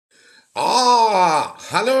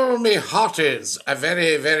Hello, me hearties. A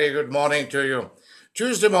very, very good morning to you.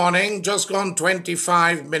 Tuesday morning, just gone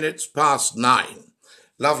 25 minutes past 9.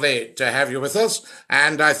 Lovely to have you with us.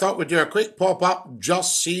 And I thought we'd do a quick pop-up,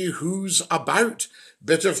 just see who's about.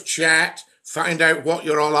 Bit of chat, find out what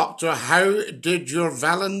you're all up to. How did your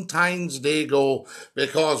Valentine's Day go?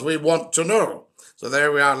 Because we want to know. So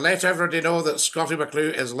there we are. Let everybody know that Scottie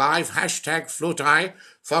McClue is live. Hashtag FloatI,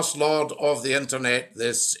 First Lord of the Internet.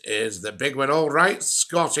 This is the big one. All right,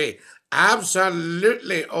 Scottie.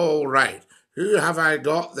 Absolutely all right. Who have I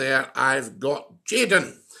got there? I've got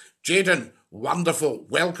Jaden. Jaden, wonderful.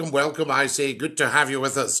 Welcome, welcome, I say. Good to have you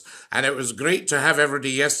with us. And it was great to have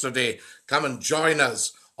everybody yesterday come and join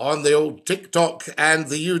us on the old TikTok and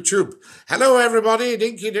the YouTube. Hello, everybody.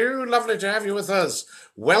 Dinky-doo. Lovely to have you with us.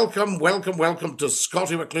 Welcome, welcome, welcome to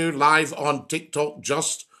Scottie McClue live on TikTok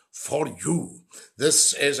just for you.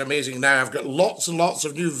 This is amazing. Now, I've got lots and lots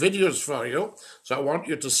of new videos for you, so I want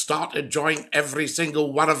you to start enjoying every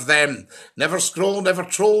single one of them. Never scroll, never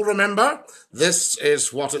troll, remember? This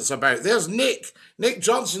is what it's about. There's Nick. Nick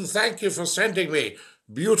Johnson, thank you for sending me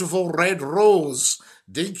beautiful red rose.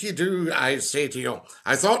 Dinky-doo, I say to you.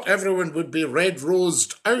 I thought everyone would be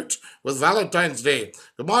red-rosed out with Valentine's Day.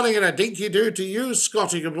 Good morning and a dinky-doo to you,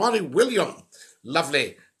 Scottie. Good morning, William.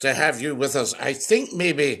 Lovely to have you with us. I think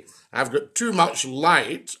maybe I've got too much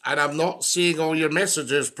light and I'm not seeing all your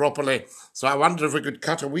messages properly. So I wonder if we could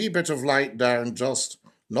cut a wee bit of light down, just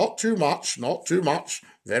not too much, not too much.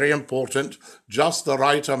 Very important. Just the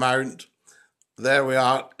right amount. There we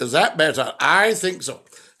are. Is that better? I think so.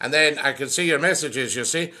 And then I can see your messages, you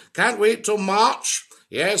see. Can't wait till March.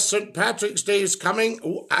 Yes, St. Patrick's Day is coming.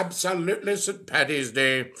 Oh, absolutely, St. Paddy's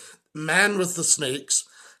Day. Man with the snakes.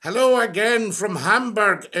 Hello again from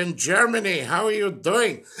Hamburg in Germany. How are you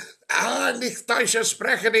doing? Nicht Deutsche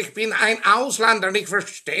sprechen. Ich bin ein Ausländer, nicht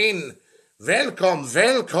verstehen. Welcome,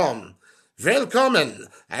 welcome. Willkommen,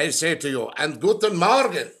 I say to you. And guten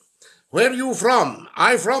Morgen. Where are you from?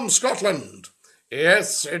 I'm from Scotland.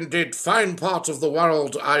 Yes, indeed. Fine part of the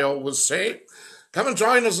world, I always say. Come and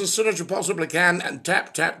join us as soon as you possibly can and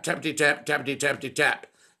tap, tap, tappity, tap, tappity, tappity, tap.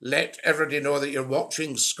 Let everybody know that you're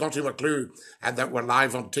watching Scottie McClue and that we're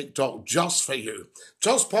live on TikTok just for you.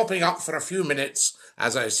 Just popping up for a few minutes,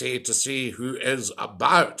 as I say, to see who is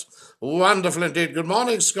about. Wonderful indeed. Good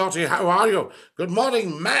morning, Scottie. How are you? Good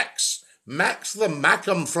morning, Max. Max the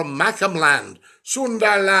Mackham from Mackhamland.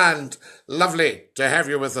 Sunderland. Lovely to have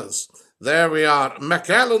you with us. There we are,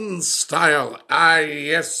 McKellen style. Ah,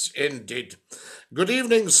 yes, indeed. Good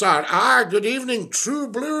evening, sir. Ah, good evening, True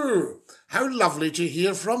Blue. How lovely to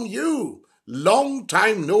hear from you. Long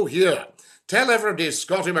time no hear. Tell everybody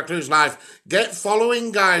Scottie McClue's live. Get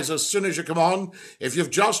following, guys, as soon as you come on. If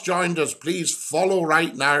you've just joined us, please follow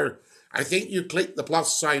right now. I think you click the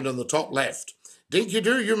plus sign on the top left.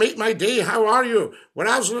 Dinky-doo, you make my day. How are you? We're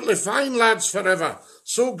absolutely fine, lads, forever.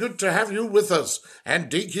 So good to have you with us. And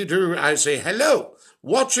Dinky-doo, I say hello.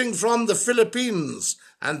 Watching from the Philippines.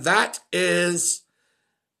 And that is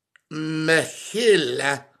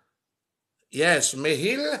Mihil. Yes,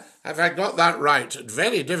 Mihil. Have I got that right?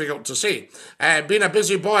 Very difficult to say. Been a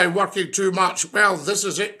busy boy, working too much. Well, this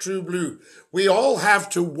is it, True Blue. We all have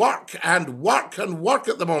to work and work and work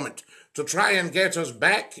at the moment to try and get us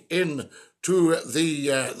back in to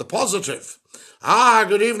the positive. Ah,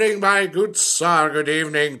 good evening, my good sir. Good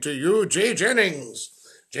evening to you, Jay Jennings.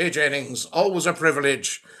 Jay Jennings, always a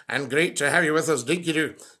privilege and great to have you with us.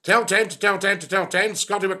 Dinky-doo. Tell 10 to tell 10 to tell 10.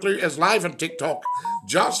 Scottie McClue is live on TikTok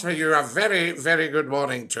just for you. A very, very good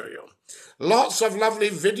morning to you. Lots of lovely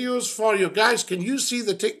videos for you. Guys, can you see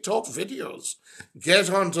the TikTok videos? Get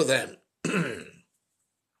onto them.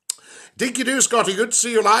 Dinky-doo, Scottie. Good to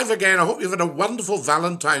see you live again. I hope you've had a wonderful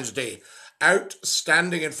Valentine's Day.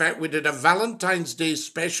 Outstanding. In fact, we did a Valentine's Day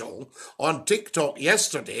special on TikTok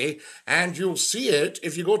yesterday, and you'll see it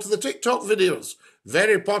if you go to the TikTok videos.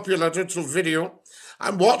 Very popular little video.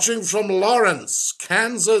 I'm watching from Lawrence,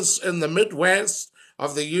 Kansas in the Midwest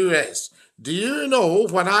of the US. Do you know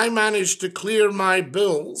when I manage to clear my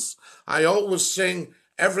bills, I always sing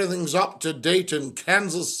Everything's Up to Date in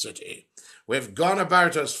Kansas City. We've gone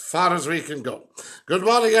about as far as we can go. Good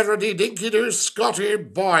morning, everybody. Dinky-doo, Scottie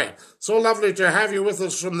boy. So lovely to have you with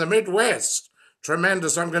us from the Midwest.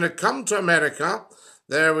 Tremendous. I'm going to come to America.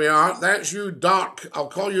 There we are. That's you, Dark. I'll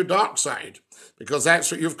call you Dark Side because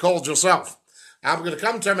that's what you've called yourself. I'm going to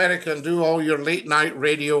come to America and do all your late night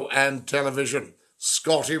radio and television.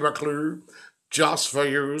 Scottie McClue, just for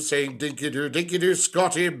you, saying Dinky-doo,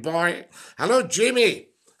 Scottie boy. Hello, Jamie.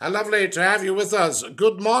 Lovely to have you with us.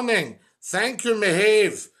 Good morning. Thank you,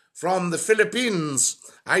 Mihave, from the Philippines.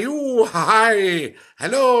 Ayu, hi,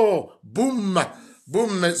 hello, boom.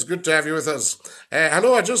 Boom, it's good to have you with us.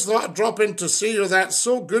 Hello, I just thought I'd drop in to see you. That's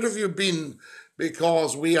so good of you been,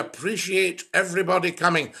 because we appreciate everybody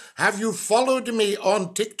coming. Have you followed me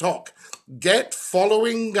on TikTok? Get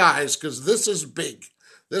following, guys, because this is big.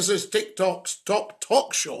 This is TikTok's top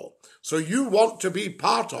talk show. So you want to be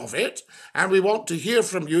part of it, and we want to hear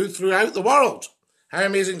from you throughout the world. How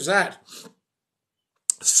amazing is that?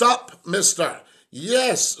 Sup, mister.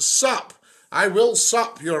 Yes, sup. I will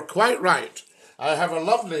sup. You're quite right. I have a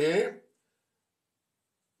lovely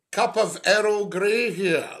cup of Earl Grey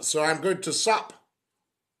here, so I'm going to sup.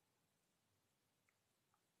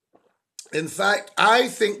 In fact, I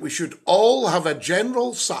think we should all have a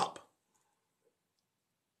general sup.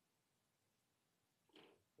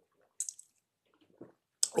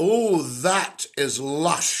 Oh, that is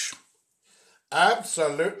lush.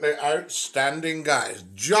 Absolutely outstanding, guys.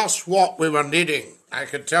 Just what we were needing, I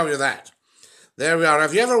can tell you that. There we are.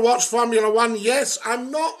 Have you ever watched Formula One? Yes, I'm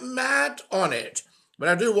not mad on it, but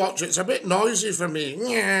I do watch it. It's a bit noisy for me.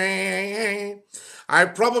 I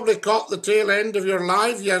probably caught the tail end of your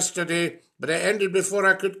live yesterday, but it ended before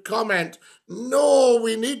I could comment. No,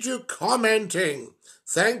 we need you commenting.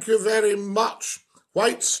 Thank you very much.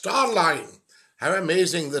 White Star Line. How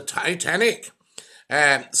amazing, the Titanic.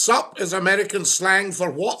 Sup is American slang for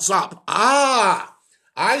what's up. Ah,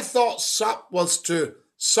 I thought sup was to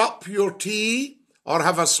sup your tea or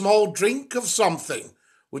have a small drink of something.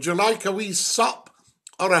 Would you like a wee sup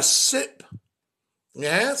or a sip?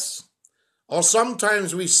 Yes? Or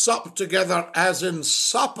sometimes we sup together as in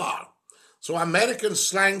supper. So American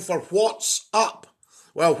slang for what's up.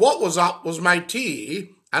 Well, what was up was my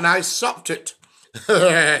tea, and I supped it.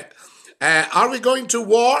 Are we going to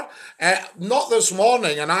war? Not this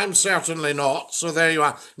morning, and I'm certainly not, so there you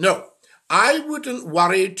are. No, I wouldn't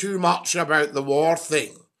worry too much about the war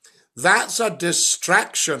thing. That's a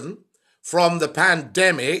distraction from the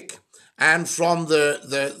pandemic and from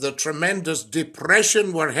the tremendous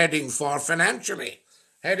depression we're heading for financially.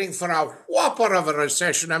 Heading for a whopper of a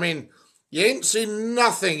recession. I mean, you ain't seen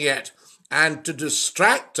nothing yet. And to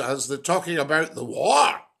distract us, they're talking about the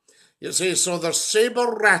war. You see, so there's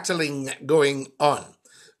saber rattling going on.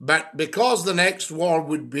 But because the next war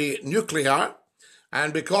would be nuclear,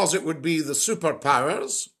 and because it would be the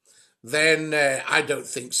superpowers, then I don't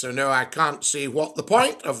think so. No, I can't see what the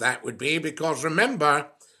point of that would be, because remember,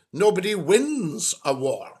 nobody wins a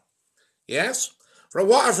war. Yes? From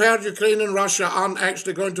what I've heard, Ukraine and Russia aren't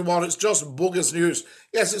actually going to war. It's just bogus news.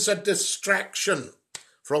 Yes, it's a distraction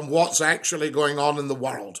from what's actually going on in the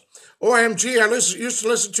world. OMG, I used to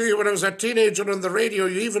listen to you when I was a teenager on the radio.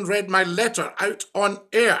 You even read my letter out on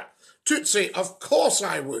air. Tootsie, of course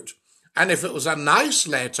I would. And if it was a nice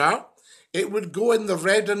letter, it would go in the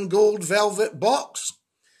red and gold velvet box.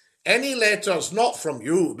 Any letters, not from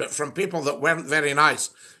you, but from people that weren't very nice,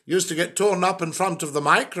 used to get torn up in front of the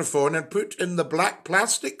microphone and put in the black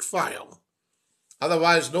plastic file,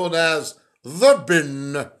 otherwise known as the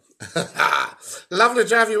bin. Lovely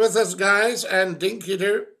to have you with us, guys, and dinky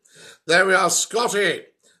do. There we are, Scotty.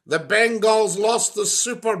 The Bengals lost the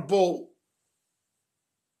Super Bowl.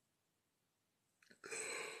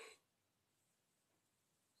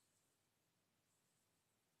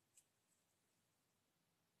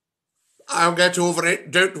 I'll get over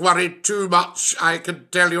it. Don't worry too much, I can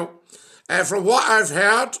tell you. From what I've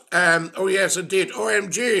heard, oh yes, indeed,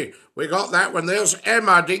 OMG, we got that one. There's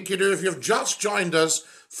Emma, dinky-doo. If you've just joined us,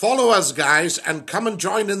 follow us, guys, and come and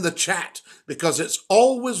join in the chat, because it's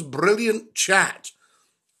always brilliant chat.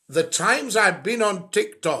 The times I've been on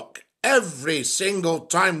TikTok, every single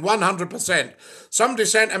time, 100%. Somebody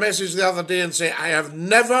sent a message the other day and said, I have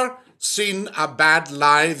never seen a bad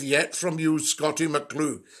live yet from you, Scottie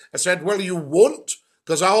McClue. I said, well, you won't,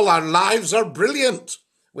 because all our lives are brilliant.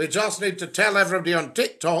 We just need to tell everybody on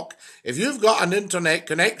TikTok, if you've got an internet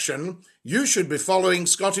connection, you should be following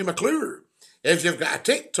Scottie McClue. If you've got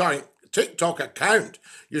a TikTok account,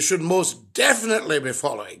 you should most definitely be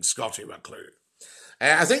following Scottie McClue.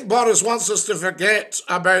 I think Boris wants us to forget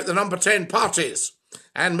about the number 10 parties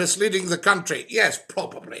and misleading the country. Yes,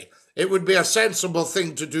 probably. It would be a sensible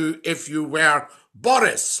thing to do if you were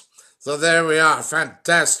Boris. So there we are.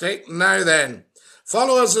 Fantastic. Now then,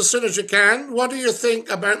 follow us as soon as you can. What do you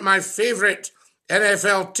think about my favourite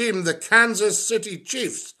NFL team, the Kansas City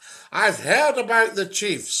Chiefs? I've heard about the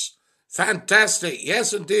Chiefs. Fantastic.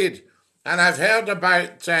 Yes, indeed. And I've heard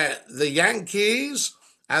about the Yankees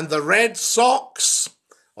and the Red Sox.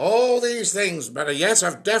 All these things. But yes,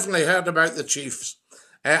 I've definitely heard about the Chiefs.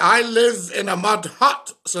 I live in a mud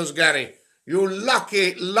hut, says Gary. You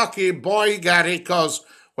lucky, lucky boy, Gary, because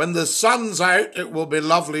When the sun's out, it will be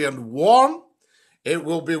lovely and warm. It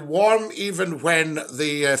will be warm even when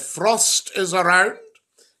the frost is around.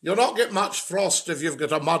 You'll not get much frost if you've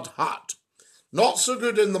got a mud hut. Not so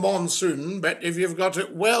good in the monsoon, but if you've got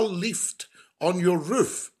it well leafed on your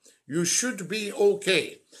roof, you should be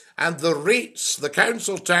okay. And the rates, the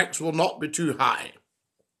council tax will not be too high.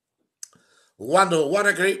 Wonderful, what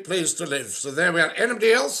a great place to live. So there we are.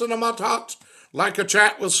 Anybody else in a mud hut like a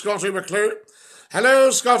chat with Scottie McClue?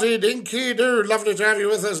 Hello, Scottie, Dinky Doo. Lovely to have you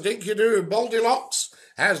with us, Dinky Doo. Baldylocks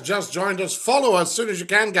has just joined us. Follow as soon as you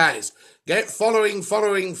can, guys. Get following.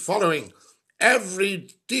 Every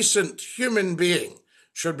decent human being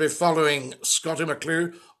should be following Scottie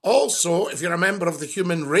McClue. Also, if you're a member of the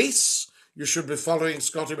human race, you should be following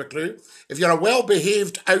Scottie McClue. If you're a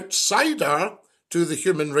well-behaved outsider to the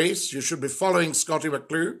human race, you should be following Scottie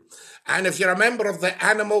McClue. And if you're a member of the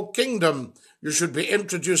animal kingdom, you should be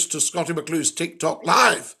introduced to Scottie McClue's TikTok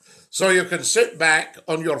Live, so you can sit back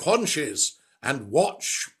on your haunches and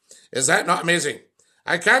watch. Is that not amazing?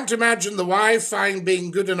 I can't imagine the Wi-Fi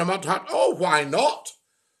being good in a mud hut. Oh, why not?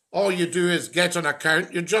 All you do is get an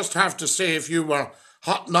account. You just have to say if you were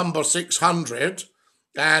hut number 600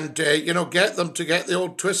 and, get them to get the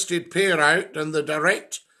old twisted pair out and the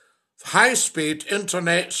direct high-speed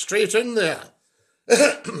internet straight in there.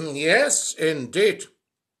 Yes, indeed.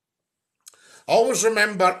 Always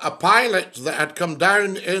remember a pilot that had come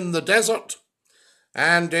down in the desert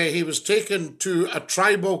and he was taken to a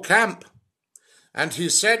tribal camp. And he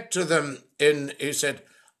said to them,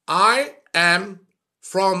 I am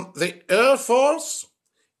from the Air Force.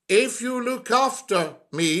 If you look after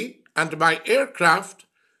me and my aircraft,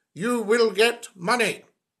 you will get money.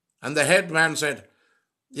 And the headman said,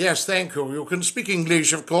 yes, thank you. You can speak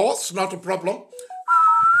English, of course, not a problem.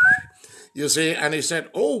 You see, and he said,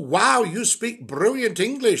 oh, wow, you speak brilliant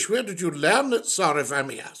English. Where did you learn it, sir, if I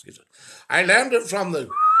may ask? He said, I learned it from the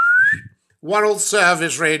World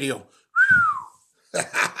Service Radio.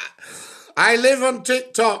 I live on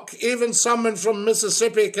TikTok. Even someone from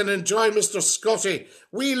Mississippi can enjoy Mr. Scottie.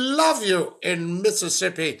 We love you in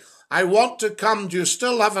Mississippi. I want to come. Do you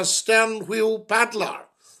still have a stern wheel paddler?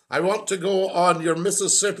 I want to go on your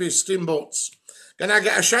Mississippi steamboats. Can I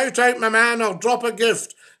get a shout out, my man? I'll drop a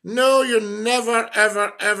gift. No, you never,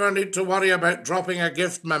 ever, ever need to worry about dropping a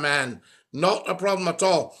gift, my man. Not a problem at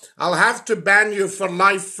all. I'll have to ban you for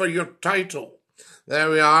life for your title. There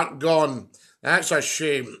we are, gone. That's a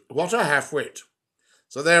shame. What a half-wit.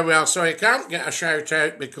 So there we are. So he can't get a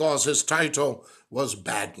shout-out because his title was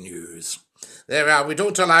bad news. There we are. We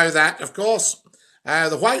don't allow that, of course.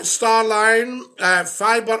 The White Star Line,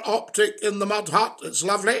 fibre optic in the mud hut. It's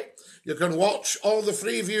lovely. You can watch all the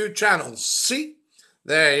Freeview channels. See?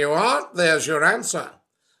 There you are. There's your answer.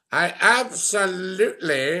 I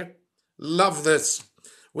absolutely love this.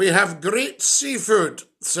 We have great seafood,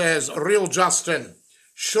 says Real Justin.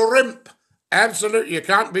 Shrimp. Absolutely, you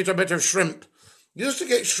can't beat a bit of shrimp. Used to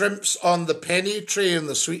get shrimps on the penny tray in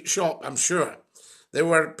the sweet shop, I'm sure. They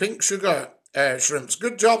were pink sugar shrimps.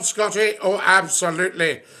 Good job, Scottie. Oh,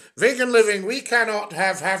 absolutely. Vegan living, we cannot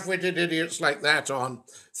have half-witted idiots like that on,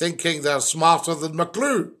 thinking they're smarter than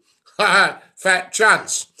McClue. Fat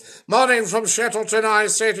chance. Morning from Shettleton, I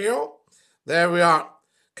say to you. There we are.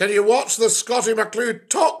 Can you watch the Scottie McClue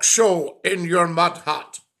talk show in your mud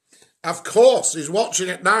hut? Of course, he's watching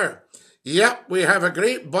it now. Yep, we have a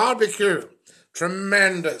great barbecue.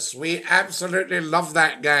 Tremendous. We absolutely love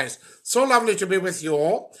that, guys. So lovely to be with you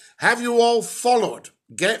all. Have you all followed?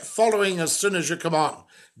 Get following as soon as you come on.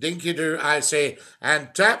 Dinky do, I say.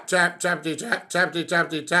 And tap, tap, tappity, tap, tappity,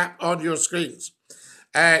 tappity, tap on your screens.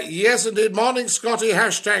 Yes, indeed. Morning, Scottie.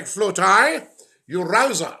 Hashtag float high. You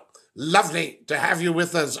rouser. Lovely to have you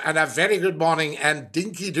with us. And a very good morning and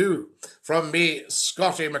dinky do from me,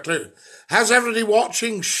 Scottie McClue. Has everybody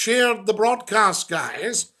watching shared the broadcast,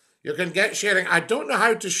 guys? You can get sharing. I don't know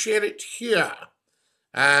how to share it here,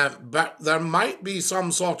 but there might be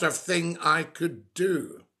some sort of thing I could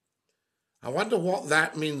do. I wonder what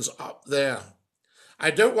that means up there.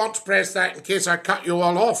 I don't want to press that in case I cut you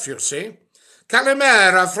all off, you see.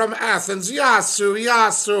 Kalimera from Athens. Yasu,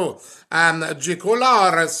 Yasu. And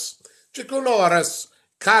Gikularis.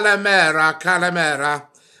 Kalimera.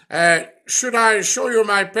 Should I show you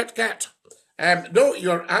my pet cat? No,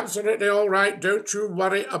 you're absolutely all right. Don't you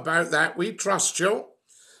worry about that. We trust you.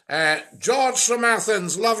 George from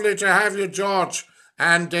Athens. Lovely to have you, George.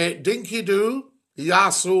 And Dinky Doo,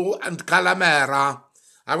 Yasu, and Kalimera.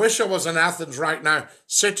 I wish I was in Athens right now,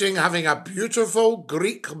 sitting having a beautiful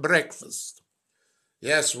Greek breakfast.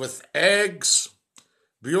 Yes, with eggs,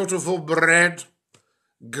 beautiful bread,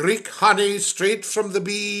 Greek honey straight from the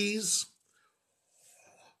bees.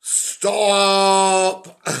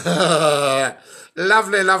 Stop!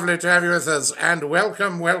 Lovely, lovely to have you with us, and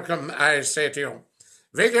welcome, welcome, I say to you.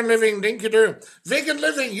 Vegan Living, dinky-doo. Vegan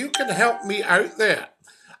Living, you can help me out there.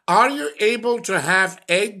 Are you able to have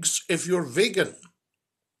eggs if you're vegan?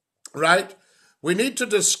 Right? We need to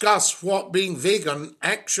discuss what being vegan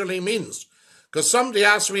actually means. Because somebody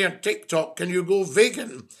asked me on TikTok, can you go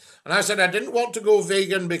vegan? And I said I didn't want to go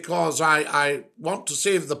vegan because I want to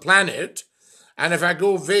save the planet. And if I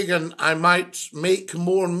go vegan, I might make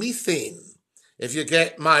more methane, if you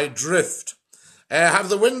get my drift. Have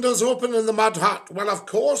the windows open in the mud hut? Well, of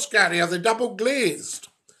course, Gary. Are they double glazed?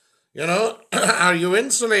 You know, are you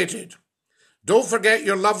insulated? Don't forget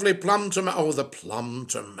your lovely plum tomato. Oh, the plum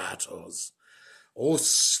tomatoes. Oh,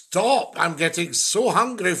 stop. I'm getting so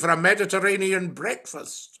hungry for a Mediterranean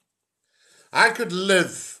breakfast. I could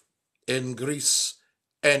live in Greece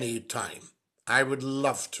any time. I would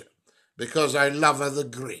love to, because I love the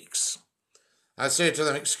Greeks. I say to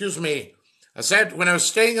them, excuse me, I said, when I was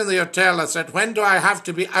staying in the hotel, I said, when do I have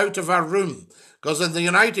to be out of our room? Because in the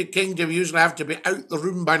United Kingdom, you usually have to be out the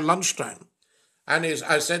room by lunchtime. And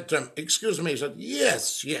I said to him, excuse me, he said,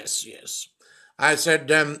 yes, yes, yes. I said,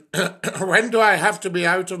 when do I have to be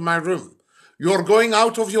out of my room? You're going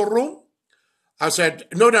out of your room? I said,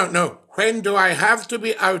 no. When do I have to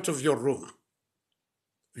be out of your room?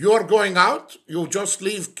 You're going out, you just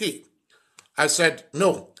leave key. I said,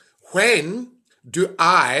 no. When do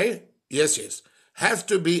I, yes, have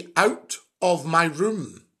to be out of my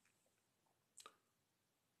room?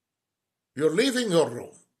 You're leaving your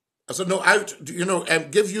room. I said, no, out,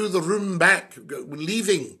 give you the room back,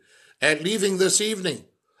 leaving this evening.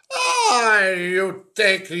 Oh, you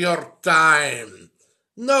take your time.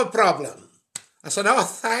 No problem. I said, oh,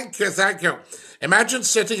 thank you. Imagine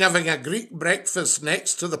sitting having a Greek breakfast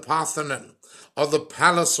next to the Parthenon or the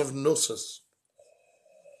Palace of Knossos.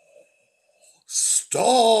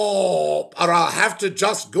 Stop, or I'll have to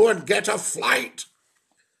just go and get a flight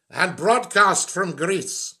and broadcast from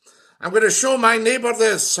Greece. I'm going to show my neighbour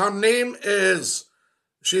this. Her name is,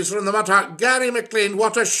 she's from the Mudhut, Gary McLean.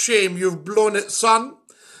 What a shame you've blown it, son.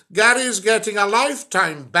 Gary's getting a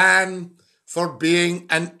lifetime ban for being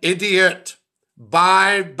an idiot.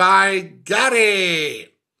 Bye, Gary.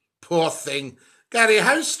 Poor thing. Gary,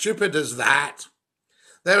 how stupid is that?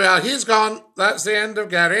 There we are. He's gone. That's the end of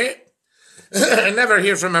Gary. I never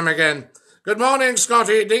hear from him again. Good morning,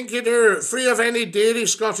 Scotty. Dinky-doo. Free of any dairy,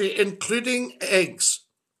 Scotty, including eggs.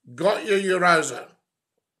 Got your rouser.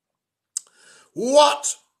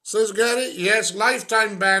 What? Says Gary. Yes,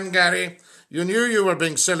 lifetime ban, Gary. You knew you were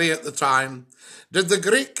being silly at the time. Did the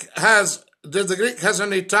Greek has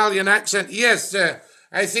an Italian accent? Yes,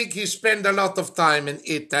 I think he spent a lot of time in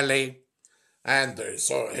Italy. And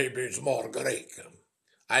so he is more Greek.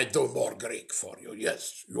 I do more Greek for you.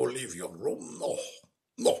 Yes, you leave your room.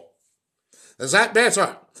 No. Is that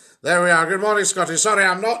better? There we are. Good morning, Scotty. Sorry,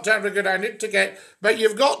 I'm not terribly good. I need to get... But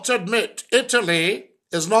you've got to admit, Italy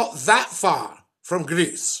is not that far from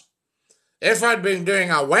Greece. If I'd been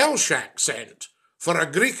doing a Welsh accent for a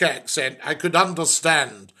Greek accent, I could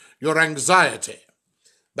understand your anxiety.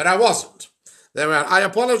 But I wasn't. There we are. I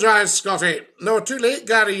apologise, Scotty. No, too late,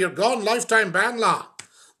 Gary. You're gone. Lifetime ban law.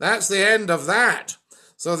 That's the end of that.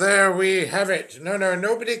 So there we have it. No,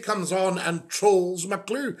 nobody comes on and trolls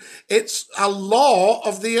McClue. It's a law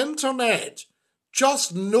of the internet.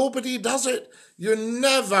 Just nobody does it. You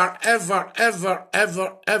never, ever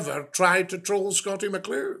try to troll Scotty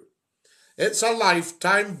McClue. It's a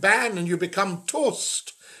lifetime ban and you become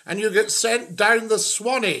toast and you get sent down the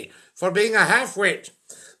Swanee for being a half-wit.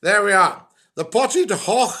 There we are. The potted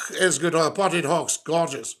hawk is good. Oh, the potted hawk's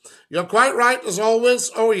gorgeous. You're quite right as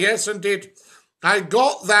always. Oh, yes, indeed. I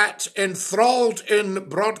got that enthralled in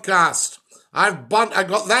broadcast. I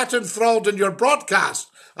got that enthralled in your broadcast.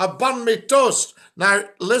 I've bun me toast. Now,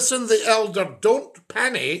 listen, the elder, don't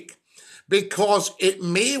panic because it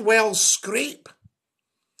may well scrape.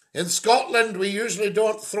 In Scotland, we usually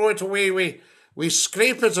don't throw it away. We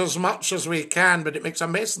scrape it as much as we can, but it makes a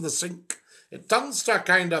mess in the sink. It turns to a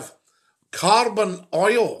kind of carbon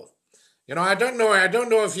oil. I don't know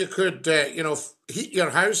if you could, heat your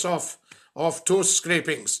house off toast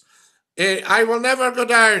scrapings. I will never go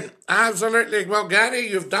down. Absolutely. Well, Gary,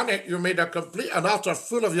 you've done it. You made a complete and utter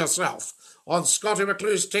fool of yourself on Scotty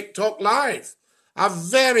McClue's TikTok Live. A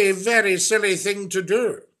very, very silly thing to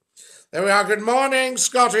do. There we are. Good morning,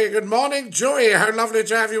 Scotty. Good morning, Joey. How lovely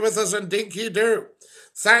to have you with us, and dinky-doo.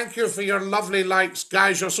 Thank you for your lovely likes.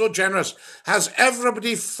 Guys, you're so generous. Has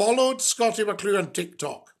everybody followed Scotty McClue on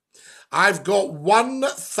TikTok? I've got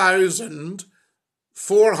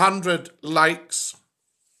 1,400 likes.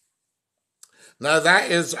 Now that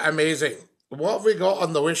is amazing. What have we got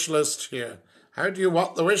on the wish list here? How do you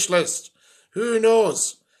work the wish list? Who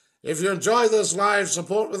knows? If you enjoy this live,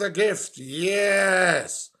 support with a gift.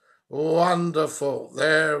 Yes. Wonderful.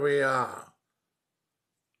 There we are.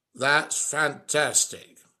 That's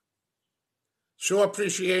fantastic. Show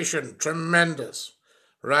appreciation. Tremendous.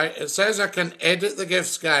 Right. It says I can edit the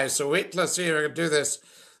gifts, guys. So wait till I see if I can do this.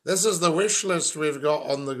 This is the wish list we've got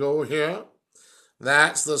on the go here.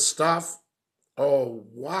 That's the stuff. Oh,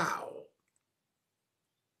 wow.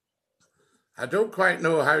 I don't quite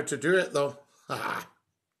know how to do it, though.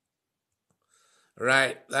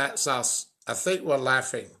 Right, that's us. I think we're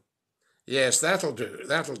laughing. Yes, that'll do.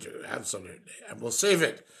 That'll do. Absolutely. And we'll save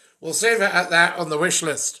it. We'll save it at that on the wish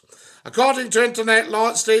list. According to internet law,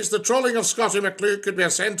 it states the trolling of Scottie McClue could be a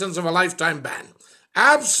sentence of a lifetime ban.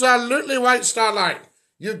 Absolutely, White Star Line.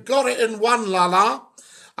 You got it in one, Lala.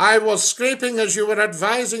 I was scraping as you were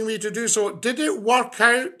advising me to do so. Did it work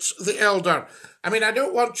out, the elder? I mean, I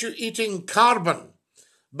don't want you eating carbon,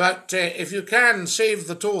 but if you can, save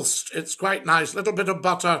the toast. It's quite nice. Little bit of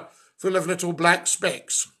butter full of little black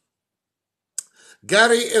specks.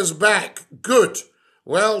 Gary is back. Good.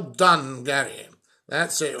 Well done, Gary.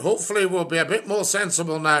 That's it. Hopefully we'll be a bit more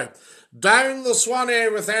sensible now. Down the Swanee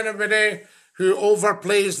with anybody who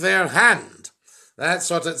overplays their hand. That's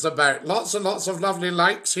what it's about. Lots and lots of lovely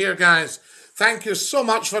likes here, guys. Thank you so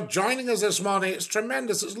much for joining us this morning. It's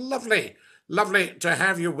tremendous. It's lovely. Lovely to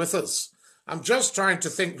have you with us. I'm just trying to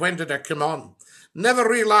think, when did I come on? Never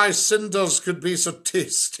realised cinders could be so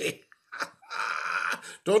tasty.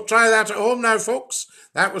 Don't try that at home now, folks.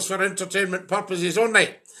 That was for entertainment purposes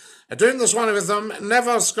only. Doing this one with them.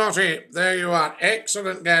 Never, Scotty. There you are.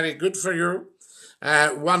 Excellent, Gary. Good for you.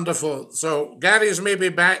 Wonderful. So Gary's maybe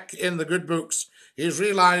back in the good books. He's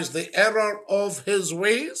realised the error of his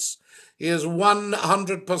ways. He is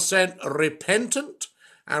 100% repentant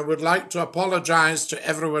and would like to apologise to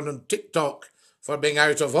everyone on TikTok for being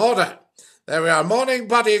out of order. There we are. Morning,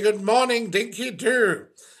 buddy. Good morning, Dinky Doo.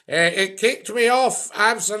 It kicked me off.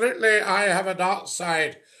 Absolutely. I have a dark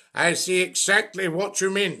side. I see exactly what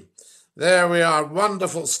you mean. There we are.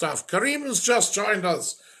 Wonderful stuff. Kareem's just joined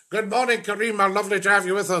us. Good morning, Kareem. Lovely to have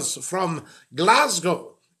you with us from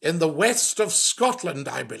Glasgow in the west of Scotland,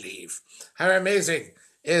 I believe. How amazing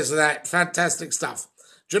is that? Fantastic stuff.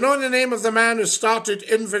 Do you know the name of the man who started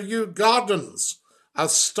Inverview Gardens? A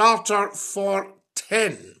starter for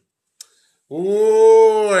 10.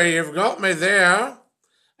 Oh, you've got me there.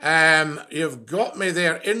 You've got me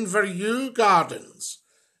there. Inverview Gardens.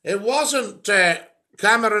 It wasn't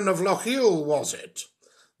Cameron of Lochiel, was it?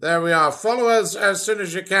 There we are. Follow us as soon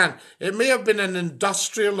as you can. It may have been an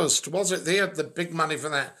industrialist, was it? They had the big money for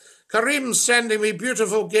that. Kareem's sending me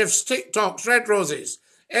beautiful gifts, TikToks, red roses.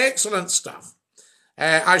 Excellent stuff.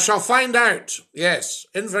 I shall find out. Yes,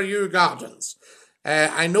 Inverview Gardens.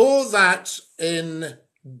 I know that in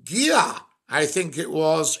Gia, I think it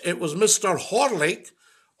was Mr. Horlick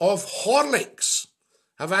of Horlicks.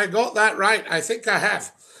 Have I got that right? I think I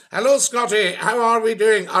have. Hello, Scotty. How are we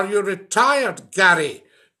doing? Are you retired, Gary?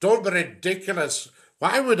 Don't be ridiculous.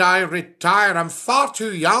 Why would I retire? I'm far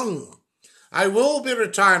too young. I will be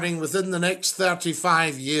retiring within the next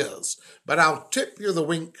 35 years, but I'll tip you the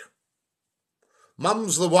wink.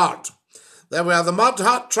 Mum's the word. There we are. The Mud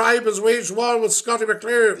Hut tribe has waged war with Scottie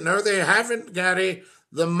McClue. No, they haven't, Gary.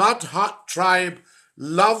 The Mud Hut tribe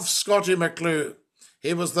love Scottie McClue.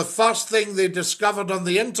 He was the first thing they discovered on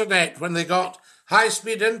the internet when they got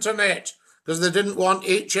high-speed internet, because they didn't want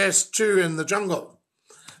HS2 in the jungle.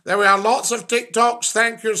 There we are. Lots of TikToks.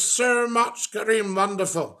 Thank you so much, Kareem.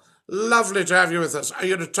 Wonderful. Lovely to have you with us. Are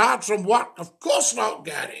you retired from work? Of course not,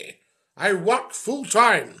 Gary. I work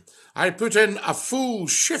full-time. I put in a full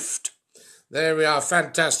shift. There we are.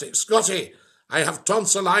 Fantastic. Scotty, I have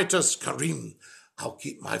tonsillitis. Kareem, I'll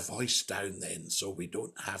keep my voice down then so we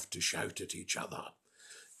don't have to shout at each other.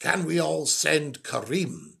 Can we all send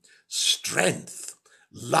Kareem strength,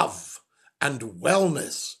 love, and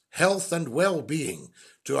wellness, health and well-being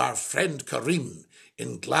to our friend Kareem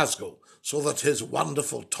in Glasgow so that his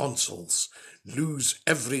wonderful tonsils lose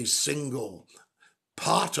every single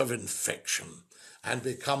part of infection and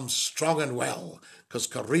become strong and well, because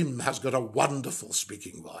Kareem has got a wonderful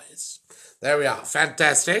speaking voice. There we are.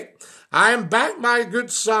 Fantastic. I am back, my good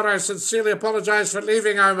sir. I sincerely apologise for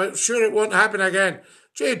leaving. I'm sure it won't happen again.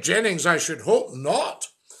 Jay Jennings, I should hope not.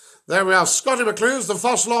 There we are. Scottie McClue's the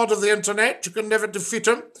first lord of the internet. You can never defeat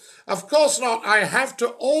him. Of course not. I have to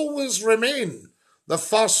always remain the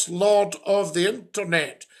first lord of the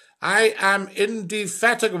internet. I am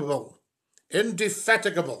indefatigable.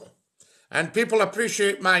 Indefatigable. And people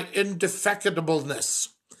appreciate my indefatigableness.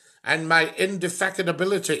 and my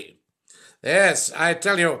indefatigability. Yes, I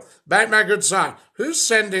tell you, back my good sir, who's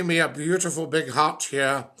sending me a beautiful big heart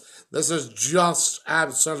here? This is just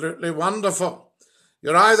absolutely wonderful.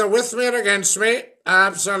 You're either with me or against me.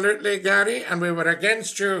 Absolutely, Gary, and we were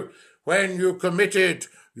against you when you committed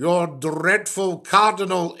your dreadful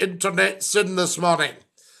cardinal internet sin this morning.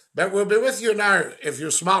 But we'll be with you now if you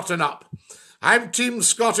smarten up. I'm Team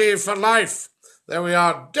Scotty for life. There we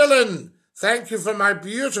are. Dylan, thank you for my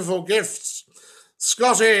beautiful gifts.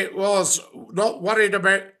 Scotty was not worried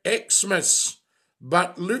about Xmas,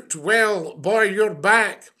 but looked well. Boy, you're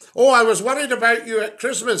back. Oh, I was worried about you at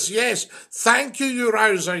Christmas. Yes. Thank you, you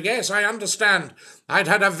rouser. Yes, I understand. I'd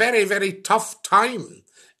had a very, very tough time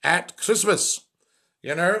at Christmas.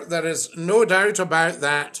 You know, there is no doubt about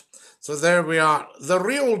that. So there we are. The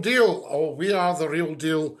real deal. Oh, we are the real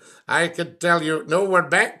deal. I could tell you. No, we're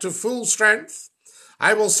back to full strength.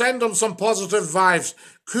 I will send them some positive vibes.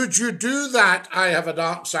 Could you do that? I have a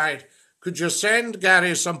dark side. Could you send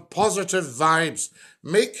Gary some positive vibes?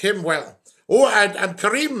 Make him well. Oh, and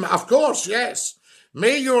Kareem, of course, yes.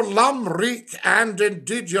 May your lum reek, and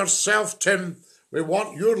indeed yourself, Tim. We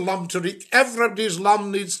want your lum to reek. Everybody's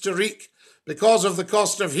lum needs to reek because of the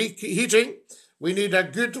cost of heating. We need a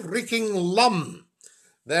good reeking lum.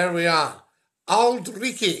 There we are. Auld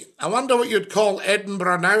Reekie. I wonder what you'd call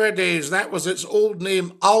Edinburgh nowadays. That was its old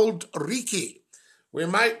name, Auld Reekie. We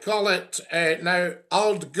might call it now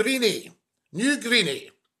Auld Greenie, New Greenie.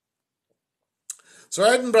 So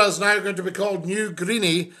Edinburgh is now going to be called New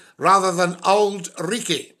Greenie rather than Auld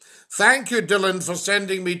Reekie. Thank you, Dylan, for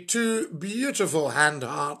sending me 2 beautiful hand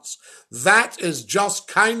hearts. That is just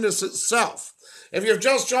kindness itself. If you've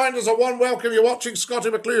just joined us, a warm welcome. You're watching Scotty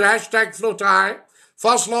McClue, hashtag FloatHigh.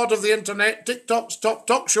 First Lord of the Internet, TikTok's top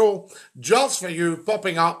talk show, just for you,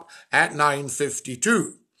 popping up at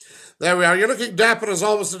 9:52. There we are. You're looking dapper as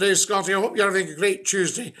always today, Scotty. I hope you're having a great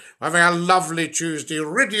Tuesday. We're having a lovely Tuesday.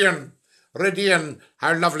 Ridian,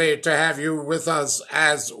 how lovely to have you with us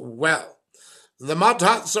as well. The mud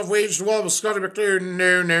huts have waged war with Scotty McClue.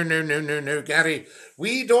 No, Gary.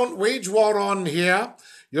 We don't wage war on here.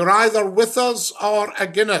 You're either with us or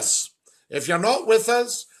against us. If you're not with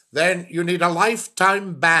us, then you need a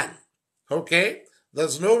lifetime ban. Okay?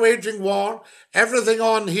 There's no waging war. Everything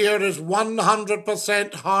on here is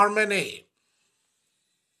 100% harmony.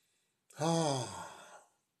 Oh.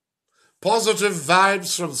 Positive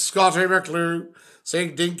vibes from Scotty McClue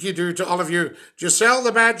saying dinky do to all of you. Do you sell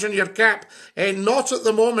the badge and your cap? Not at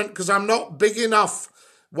the moment because I'm not big enough.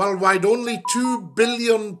 Worldwide, only 2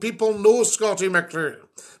 billion people know Scotty McClue,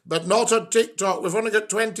 but not on TikTok. We've only got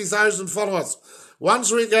 20,000 followers.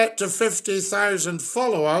 Once we get to 50,000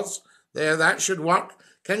 followers, there, that should work.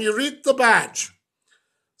 Can you read the badge?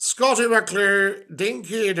 Scotty McClue,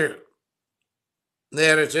 dinky do.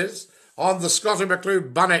 There it is, on the Scotty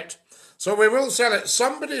McClue bonnet. So we will sell it.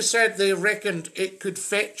 Somebody said they reckoned it could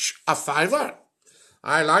fetch a £5.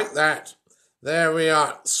 I like that. There we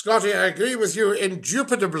are. Scotty, I agree with you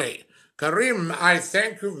indubitably. Kareem, I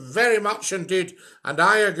thank you very much indeed, and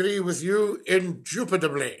I agree with you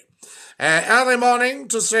indubitably. Early morning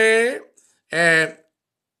to say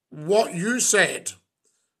what you said.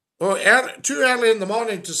 Oh, too early in the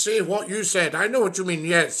morning to say what you said. I know what you mean,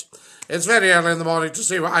 yes. It's very early in the morning to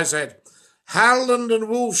say what I said. Harland and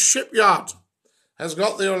Wolff Shipyard has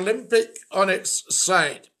got the Olympic on its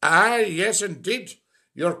side. Ah, yes, indeed.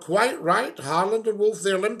 You're quite right. Harland and Wolff,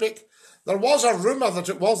 the Olympic. There was a rumour that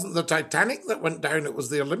it wasn't the Titanic that went down, it was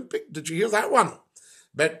the Olympic. Did you hear that one?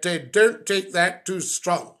 But don't take that too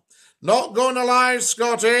strong. Not going to lie,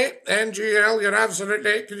 Scotty. NGL, you're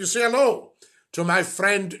absolutely... Can you say hello to my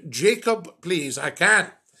friend Jacob, please? I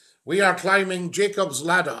can. We are climbing Jacob's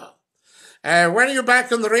ladder. When are you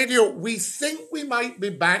back on the radio? We think we might be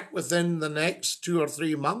back within the next 2 or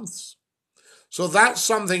 3 months. So that's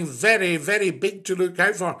something very, very big to look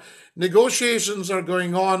out for. Negotiations are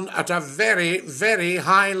going on at a very, very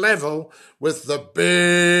high level with the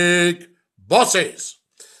big bosses.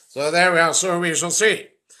 So there we are. So we shall see.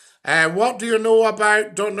 What do you know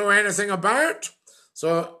about? Don't know anything about.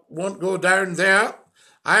 So won't go down there.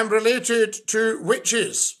 I'm related to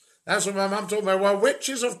witches. That's what my mum told me. Well,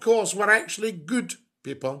 witches, of course, were actually good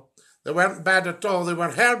people. They weren't bad at all. They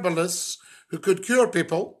were herbalists who could cure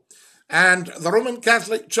people. And the Roman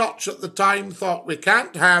Catholic Church at the time thought we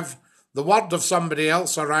can't have the word of somebody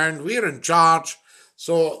else around. We're in charge.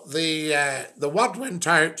 So the word went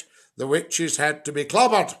out. The witches had to be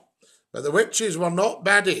clobbered. But the witches were not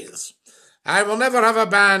baddies. I will never have a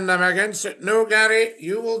ban. I'm against it. No, Gary,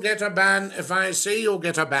 you will get a ban. If I say you'll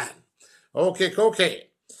get a ban. Okay.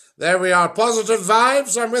 There we are. Positive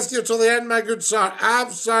vibes. I'm with you till the end, my good sir.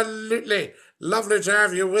 Absolutely. Lovely to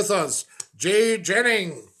have you with us. Jay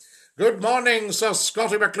Jennings. Good morning, Sir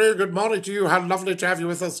Scottie McClue. Good morning to you. How lovely to have you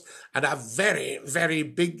with us. And a very, very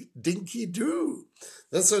big dinky do.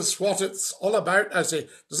 This is what it's all about, I say.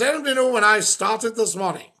 Does anybody know when I started this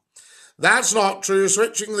morning? That's not true.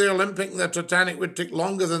 Switching the Olympic and the Titanic would take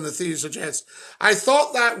longer than the theory suggests. I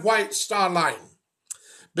thought that White Star Line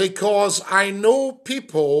because I know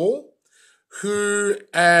people who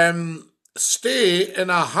stay in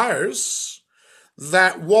a house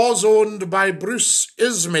that was owned by Bruce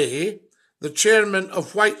Ismay, the chairman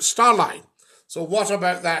of White Star Line. So what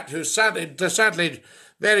about that? Who sadly,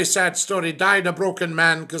 very sad story, died a broken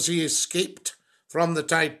man because he escaped from the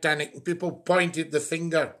Titanic. People pointed the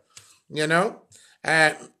finger, you know.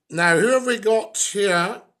 Now, who have we got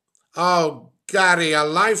here? Oh, Gary, a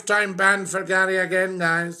lifetime ban for Gary again,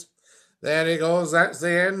 guys. There he goes. That's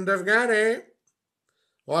the end of Gary.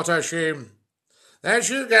 What a shame.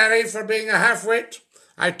 That's you, Gary, for being a half-wit.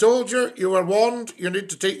 I told you, you were warned, you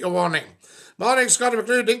need to take your warning. Morning, Scottie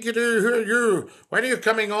McClue, Dinky Doo, who are you? When are you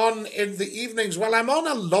coming on in the evenings? Well, I'm on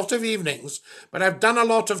a lot of evenings, but I've done a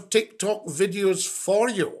lot of TikTok videos for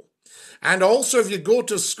you. And also, if you go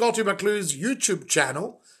to Scottie McClue's YouTube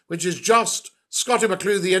channel, which is just Scottie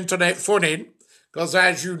McClue, the Internet Phone-In, because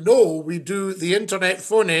as you know, we do the Internet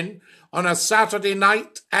Phone-In on a Saturday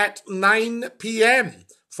night at 9 p.m.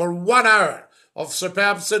 for 1 hour of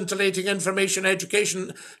superb, scintillating information,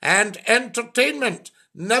 education, and entertainment.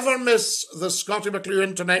 Never miss the Scottie McClue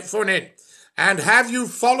Internet Phone-In. And have you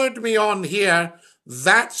followed me on here?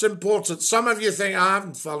 That's important. Some of you think, I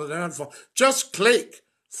haven't followed. Just click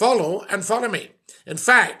follow and follow me. In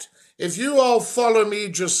fact, if you all follow me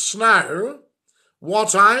just now,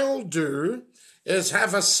 what I'll do is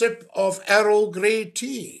have a sip of Earl Grey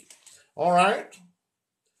tea. All right?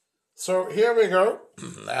 So here we go.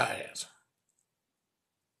 Yes.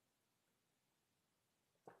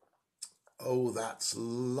 Oh, that's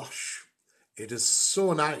lush. It is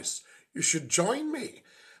so nice. You should join me.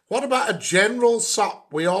 What about a general sup?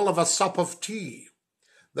 We all have a sup of tea.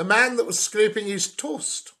 The man that was scraping his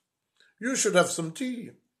toast. You should have some tea.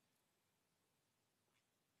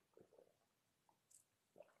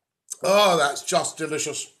 Oh, that's just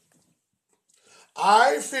delicious.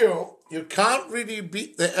 I feel you can't really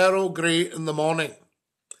beat the Earl Grey in the morning.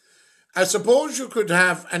 I suppose you could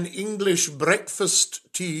have an English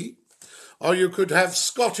breakfast tea, or you could have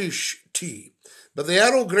Scottish tea. But the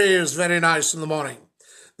Earl Grey is very nice in the morning.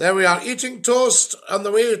 There we are, eating toast on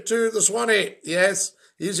the way to the Swanee. Yes,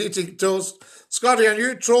 he's eating toast. Scottie, a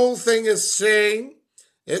new troll thing is saying,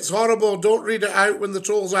 it's horrible, don't read it out when the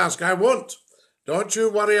trolls ask. I won't. Don't you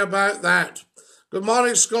worry about that. Good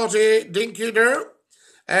morning, Scottie. Dinky Doo.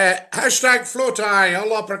 Hashtag FLOTI,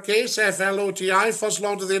 all uppercase, FLOTI, first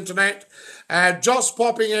law to the internet. Just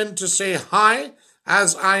popping in to say hi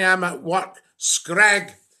as I am at work.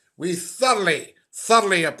 Scrag, we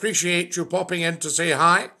thoroughly appreciate you popping in to say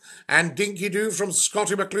hi. And Dinky Doo from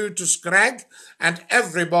Scottie McClue to Scrag and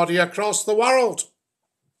everybody across the world.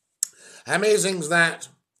 Amazing's that.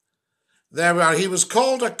 There we are. He was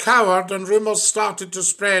called a coward and rumours started to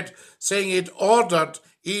spread saying he'd ordered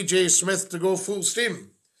E.J. Smith to go full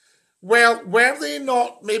steam. Well, were they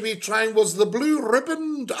not maybe trying, was the blue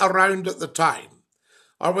ribbon around at the time?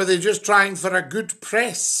 Or were they just trying for a good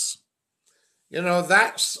press? You know,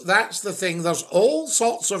 that's the thing. There's all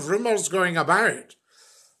sorts of rumours going about.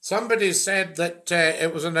 Somebody said that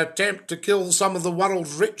it was an attempt to kill some of the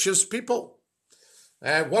world's richest people.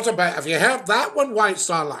 What about, have you heard that one, White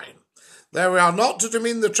Star Line? There we are, not to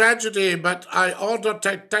demean the tragedy, but I ordered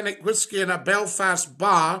Titanic whiskey in a Belfast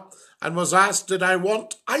bar and was asked, did I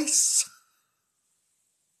want ice?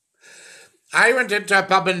 I went into a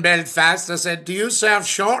pub in Belfast. I said, do you serve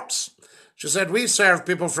shorts? She said, we serve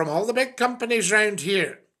people from all the big companies round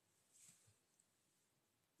here.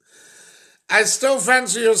 I still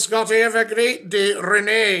fancy you, Scottie. Have a great day.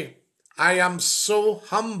 Renee, I am so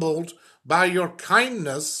humbled by your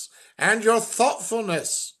kindness and your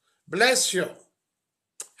thoughtfulness. Bless you.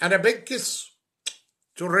 And a big kiss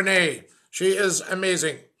to Renee. She is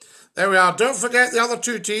amazing. There we are. Don't forget the other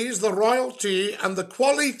two teas, the royal tea and the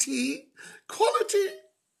quality. Quality.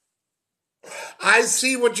 I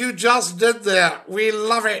see what you just did there. We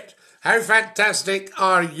love it. How fantastic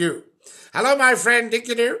are you? Hello, my friend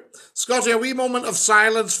Dinky Doo. Scottie, a wee moment of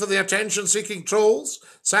silence for the attention-seeking trolls.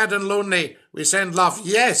 Sad and lonely. We send love.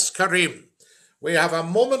 Yes, Kareem. We have a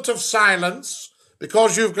moment of silence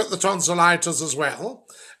because you've got the tonsillitis as well.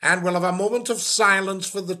 And we'll have a moment of silence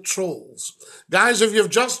for the trolls. Guys, if you've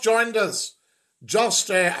just joined us, Just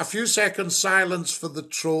a few seconds silence for the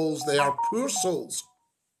trolls. They are poor souls.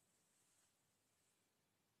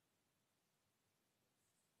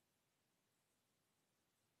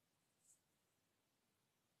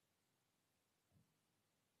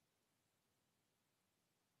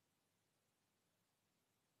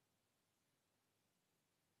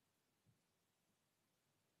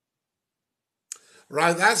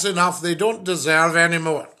 Right, that's enough. They don't deserve any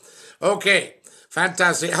more. Okay,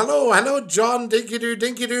 fantastic. Hello, John Dinky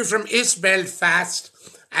Doo from East Belfast.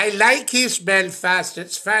 I like East Belfast.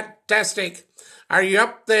 It's fantastic. Are you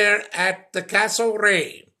up there at the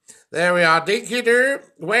Castlereagh? There we are. Dinky Doo,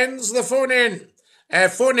 when's the phone in?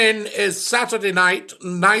 Phone in is Saturday night,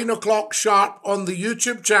 9 o'clock sharp on the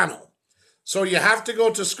YouTube channel. So you have to go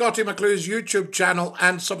to Scottie McClue's YouTube channel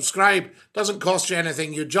and subscribe. Doesn't cost you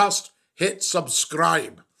anything. You just hit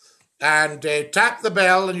subscribe and tap the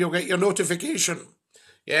bell and you'll get your notification.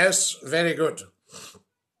 Yes, very good.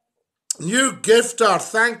 New gifter,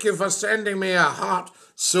 thank you for sending me a heart.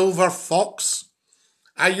 Silver Fox.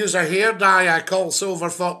 I use a hair dye I call Silver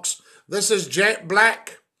Fox. This is jet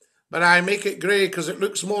black, but I make it grey because it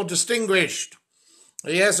looks more distinguished.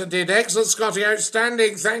 Yes, indeed. Excellent, Scotty.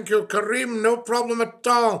 Outstanding. Thank you, Kareem. No problem at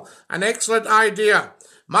all. An excellent idea.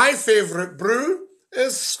 My favourite brew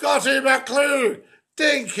is Scottie McClue.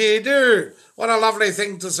 Dinky Doo. What a lovely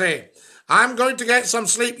thing to say. I'm going to get some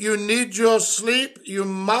sleep. You need your sleep. You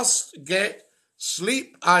must get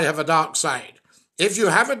sleep. I have a dark side. If you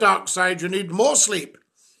have a dark side, you need more sleep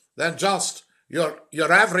than just your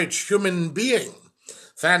average human being.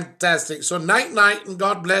 Fantastic. So night-night and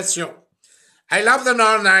God bless you. I love the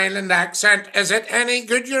Northern Ireland accent. Is it any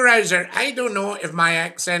good, you rouser? I don't know if my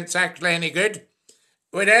accent's actually any good.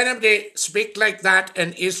 Would anybody speak like that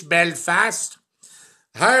in East Belfast?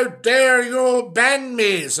 How dare you ban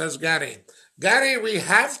me, says Gary. Gary, we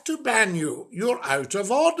have to ban you. You're out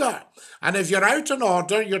of order. And if you're out of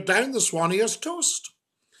order, you're down the Swanniest toast.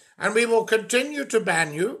 And we will continue to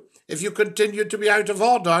ban you if you continue to be out of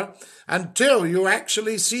order until you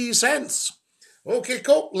actually see sense. Okay,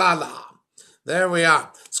 coke, la. There we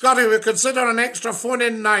are. Scotty, we consider an extra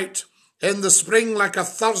phone-in night in the spring like a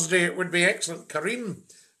Thursday. It would be excellent. Kareem,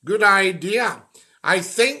 good idea. I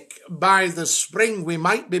think by the spring we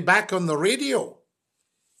might be back on the radio.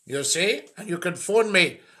 You see? And you can phone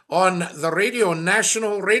me on the radio,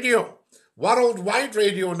 national radio, worldwide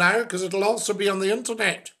radio now, because it'll also be on the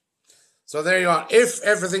internet. So there you are, if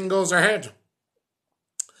everything goes ahead.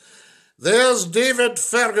 There's David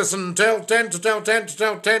Ferguson. Tell 10 to tell 10 to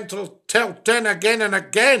tell 10 to tell 10 again and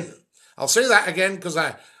again. I'll say that again because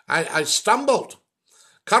I stumbled.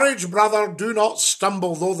 Courage, brother, do not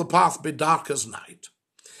stumble, though the path be dark as night.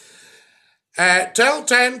 Tell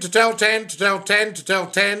 10 to tell 10 to tell 10 to tell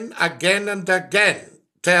 10 again and again.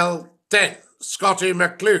 Tell 10. Scottie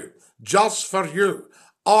McClue, just for you,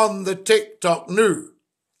 on the TikTok new.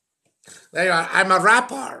 There you are. I'm a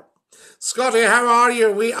rapper. Scotty, how are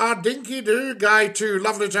you? We are Dinky Doo Guy too.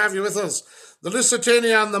 Lovely to have you with us. The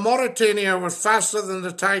Lusitania and the Mauritania were faster than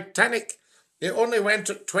the Titanic. They only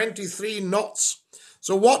went at 23 knots.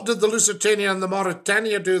 So what did the Lusitania and the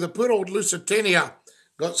Mauritania do? The poor old Lusitania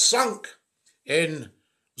got sunk in,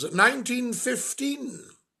 was it 1915?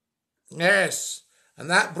 Yes. And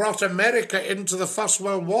that brought America into the First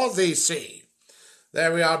World War, they say.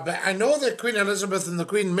 There we are. But I know that Queen Elizabeth and the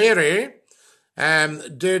Queen Mary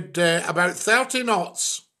did about 30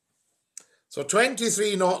 knots. So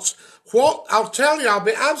 23 knots. What, I'll tell you, I'll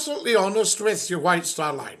be absolutely honest with you, White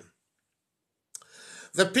Star Line.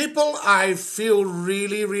 The people I feel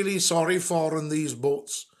really, really sorry for in these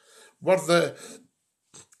boats were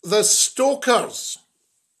the stokers.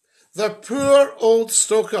 The poor old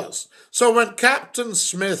stokers. So when Captain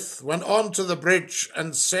Smith went onto the bridge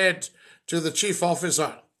and said to the chief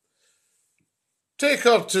officer, "Take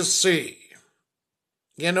her to sea,"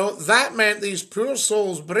 you know, that meant these poor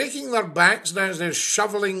souls breaking their backs down as they're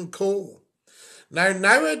shoveling coal. Now,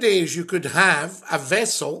 nowadays, you could have a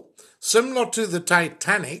vessel similar to the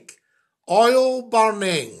Titanic, oil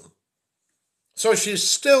burning. So she's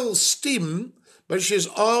still steam, but she's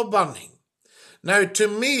oil burning. Now, to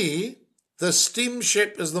me, the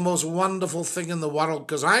steamship is the most wonderful thing in the world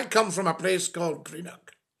because I come from a place called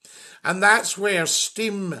Greenock. And that's where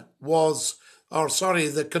steam was,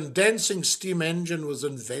 the condensing steam engine was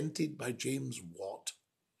invented by James Watt.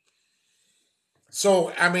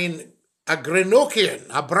 So, I mean, a Greenockian,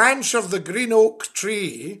 a branch of the green oak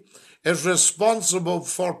tree, is responsible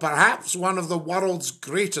for perhaps one of the world's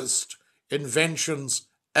greatest inventions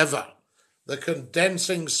ever, the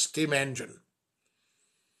condensing steam engine.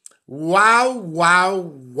 Wow, wow,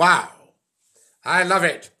 wow. I love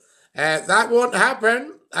it. That won't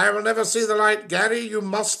happen. I will never see the light. Gary, you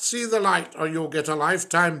must see the light or you'll get a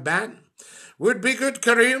lifetime ban. Would be good,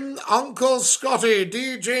 Kareem. Uncle Scotty,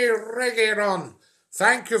 DJ Reggaeton.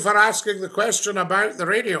 Thank you for asking the question about the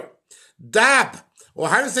radio. Dab. Oh,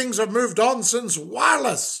 how things have moved on since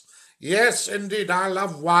wireless. Yes, indeed. I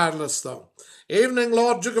love wireless, though. Evening,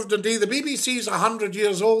 Lord Duke of Dundee. The BBC's 100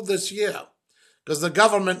 years old this year because the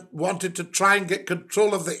government wanted to try and get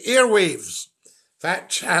control of the airwaves. Fat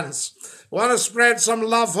chance. Want to spread some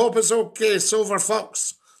love? Hope it's okay. Silver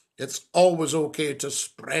Fox. It's always okay to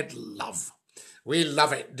spread love. We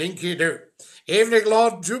love it. Dinky do. Evening,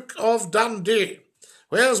 Lord Duke of Dundee.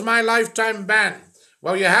 Where's my lifetime ban?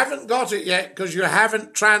 Well, you haven't got it yet because you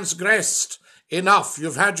haven't transgressed enough.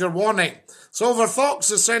 You've had your warning. Silver Fox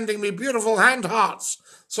is sending me beautiful hand hearts.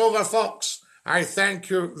 Silver Fox, I thank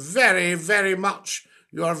you very, very much.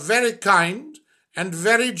 You are very kind and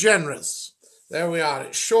very generous. There we are.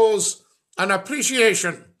 It shows an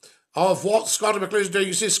appreciation of what Scottie McClue's doing.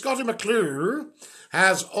 You see, Scottie McClue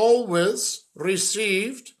has always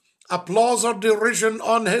received applause or derision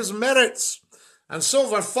on his merits. And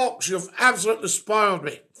Silver Fox, you've absolutely spoiled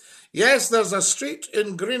me. Yes, there's a street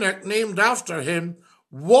in Greenock named after him.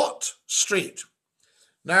 What street?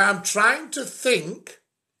 Now, I'm trying to think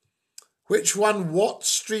which one What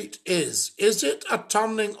Street is. Is it a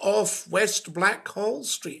turning off West Blackhall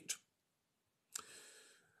Street?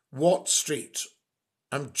 What Street?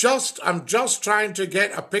 I'm just trying to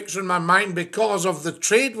get a picture in my mind because of the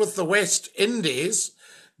trade with the West Indies.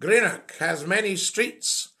 Greenock has many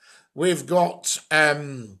streets. We've got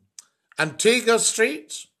Antigua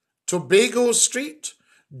Street, Tobago Street,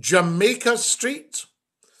 Jamaica Street.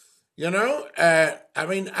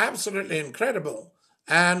 Absolutely incredible.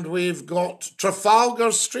 And we've got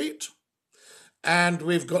Trafalgar Street, and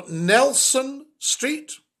we've got Nelson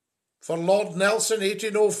Street for Lord Nelson,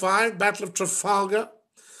 1805, Battle of Trafalgar.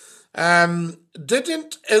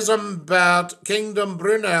 Didn't Isambard Kingdom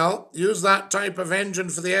Brunel use that type of engine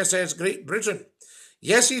for the SS Great Britain?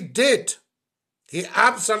 Yes, he did. He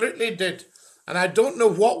absolutely did. And I don't know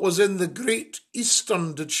what was in the Great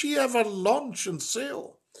Eastern. Did she ever launch and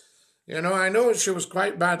sail? I know she was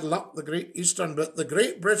quite bad luck, the Great Eastern, but the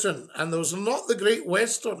Great Britain, and there was not the Great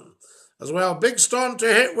Western as well. Big storm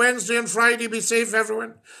to hit Wednesday and Friday. Be safe,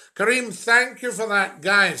 everyone. Kareem, thank you for that.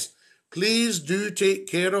 Guys, please do take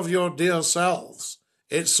care of your dear selves.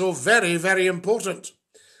 It's so very, very important.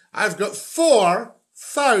 I've got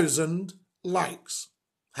 4,000 likes.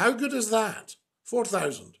 How good is that?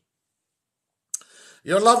 4,000.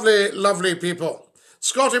 You're lovely, lovely people.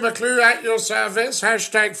 Scottie McClue at your service.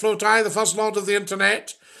 Hashtag FloatI, the first lord of the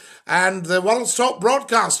internet, and the world's top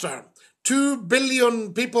broadcaster. 2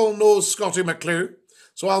 billion people know Scottie McClue.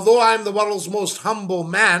 So although I'm the world's most humble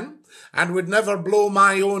man and would never blow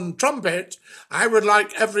my own trumpet, I would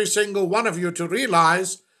like every single one of you to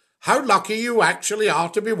realise how lucky you actually are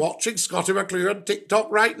to be watching Scottie McClue on TikTok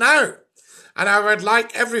right now. And I would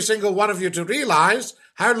like every single one of you to realise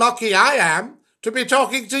how lucky I am to be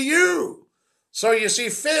talking to you. So you see,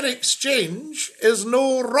 fair exchange is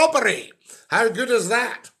no robbery. How good is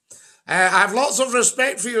that? I have lots of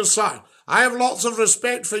respect for you, sir. I have lots of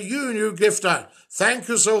respect for you, new gifter. Thank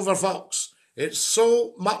you, Silver Fox. It's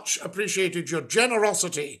so much appreciated. Your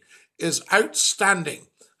generosity is outstanding,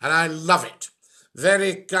 and I love it.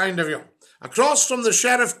 Very kind of you. Across from the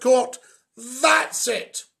Sheriff Court, that's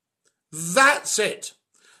it. That's it.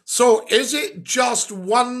 So is it just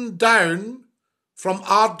one down from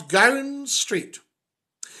Ardgown Street?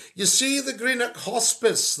 You see the Greenock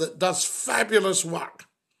Hospice that does fabulous work.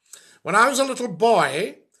 When I was a little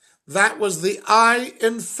boy, that was the eye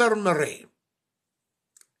infirmary.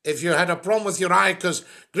 If you had a problem with your eye, because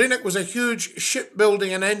Greenock was a huge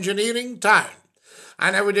shipbuilding and engineering town.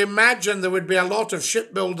 And I would imagine there would be a lot of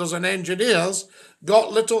shipbuilders and engineers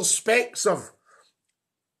got little specks of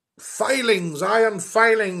filings, iron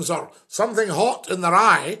filings or something hot in their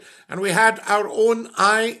eye, and we had our own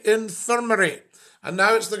eye infirmary. And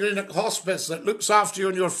now it's the Greenock Hospice that looks after you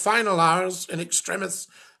in your final hours in extremis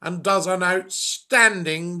and does an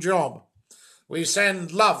outstanding job. We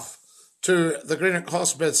send love to the Greenock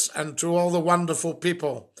Hospice and to all the wonderful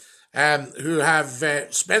people who have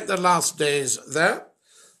spent their last days there.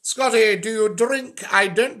 Scotty, do you drink? I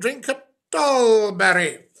don't drink at all,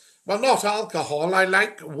 Barry. Well, not alcohol. I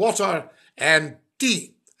like water and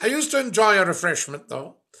tea. I used to enjoy a refreshment,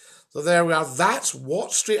 though. So there we are. That's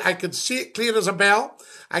What Street. I can see it clear as a bell.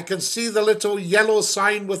 I can see the little yellow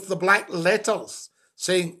sign with the black letters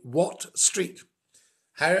saying What Street.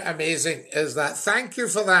 How amazing is that? Thank you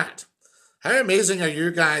for that. How amazing are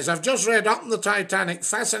you guys? I've just read Up in the Titanic.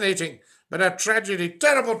 Fascinating. but a tragedy,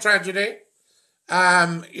 terrible tragedy.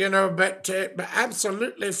 But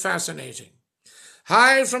absolutely fascinating.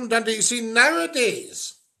 Hi from Dundee. See,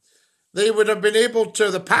 nowadays, they would have been able to,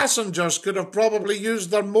 the passengers could have probably used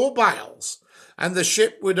their mobiles, and the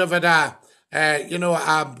ship would have had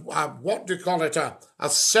what do you call it, a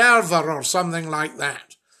server or something like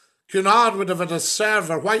that. Cunard would have had a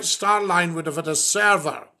server, White Star Line would have had a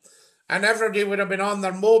server, and everybody would have been on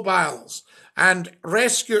their mobiles, and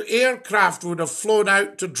rescue aircraft would have flown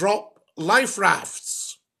out to drop life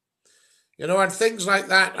rafts, and things like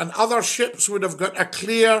that, and other ships would have got a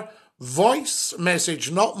clear voice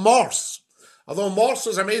message, not Morse. Although Morse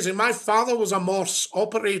is amazing. My father was a Morse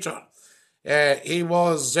operator. He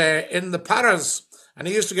was in the Paras, and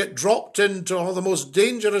he used to get dropped into all the most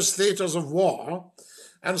dangerous theatres of war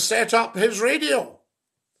and set up his radio.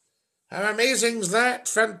 How amazing is that?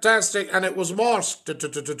 Fantastic. And it was Morse.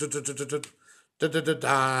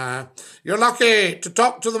 You're lucky to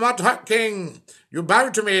talk to the Mud Hut King. You bow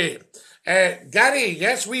to me. Gary,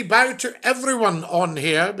 yes, we bow to everyone on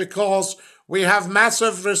here because we have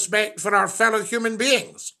massive respect for our fellow human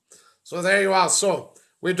beings. So there you are. So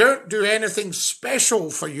we don't do anything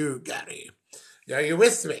special for you, Gary. Are you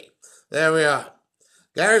with me? There we are.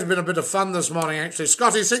 Gary's been a bit of fun this morning, actually.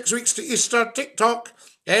 Scotty, 6 weeks to Easter, TikTok,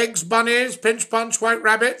 eggs, bunnies, pinch punch, white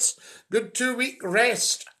rabbits. Good 2-week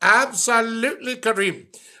rest. Absolutely, Kareem.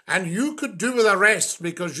 And you could do with a rest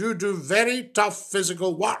because you do very tough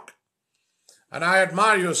physical work. And I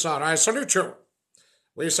admire you, sir. I salute you.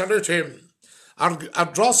 We salute him.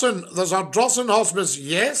 Ardrossan, there's Ardrossan Hospice.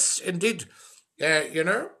 Yes, indeed.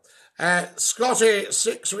 Scotty,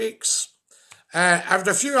 6 weeks.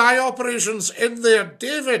 After a few eye operations in there.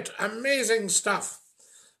 David, amazing stuff.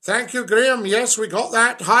 Thank you, Graham. Yes, we got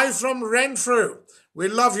that. Hi from Renfrew. We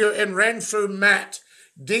love you in Renfrew, Matt.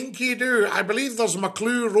 Dinky Doo. I believe there's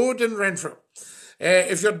McClue Road in Renfrew.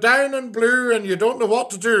 If you're down in blue and you don't know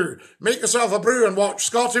what to do, make yourself a brew and watch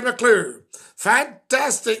Scotty McClue.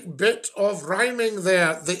 Fantastic bit of rhyming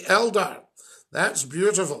there. The Elder. That's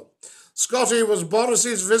beautiful. Scotty, was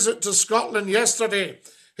Boris's visit to Scotland yesterday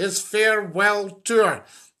his farewell tour?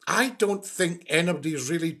 I don't think anybody's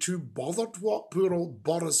really too bothered what poor old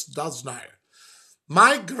Boris does now.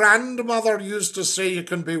 My grandmother used to say you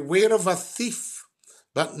can beware of a thief,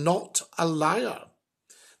 but not a liar.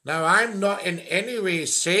 Now, I'm not in any way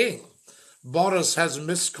saying Boris has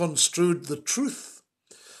misconstrued the truth,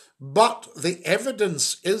 but the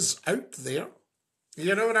evidence is out there.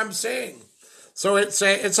 You know what I'm saying? So it's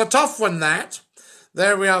a tough one, that.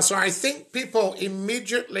 There we are. So I think people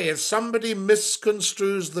immediately, if somebody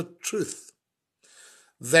misconstrues the truth,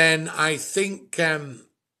 then I think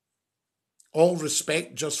all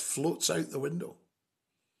respect just floats out the window.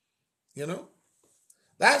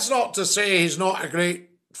 That's not to say he's not a great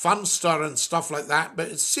funster and stuff like that, but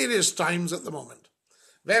it's serious times at the moment.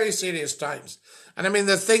 Very serious times. And I mean,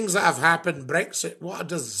 the things that have happened, Brexit, what a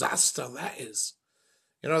disaster that is.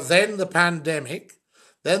 Then the pandemic,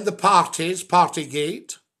 then the parties,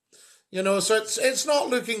 Partygate. So it's not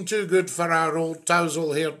looking too good for our old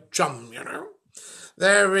tousle-haired chum,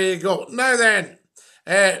 There we go. Now then,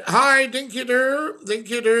 hi, Dinky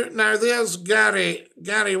Doo. Now there's Gary.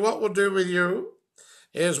 Gary, what we'll do with you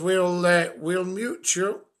is we'll mute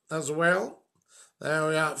you as well. There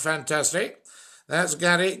we are. Fantastic. That's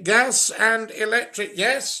Gary. Gas and electric,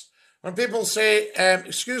 yes. When people say,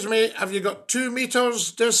 excuse me, have you got 2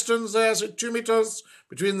 meters distance there? Is it 2 meters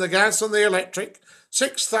between the gas and the electric?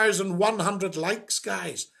 6,100 likes,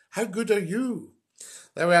 guys. How good are you?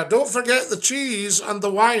 There we are. Don't forget the cheese and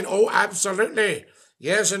the wine. Oh, absolutely.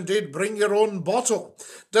 Yes, indeed. Bring your own bottle.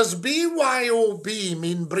 Does BYOB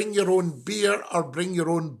mean bring your own beer or bring your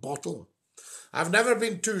own bottle? I've never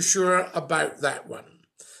been too sure about that one.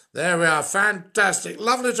 There we are. Fantastic.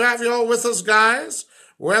 Lovely to have you all with us, guys.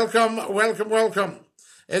 Welcome.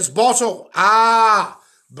 It's bottle.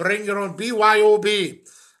 Bring your own BYOB.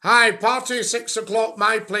 Hi, party, 6 o'clock,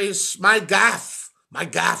 my place, my gaff,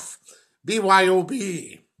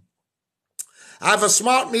 BYOB. I have a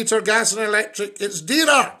smart meter, gas and electric. It's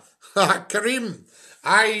dearer. Kareem.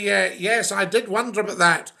 Yes, I did wonder about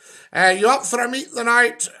that. You up for a meet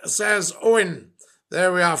tonight? Says Owen.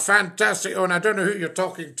 There we are. Fantastic, Owen. I don't know who you're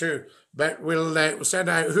talking to, but we'll send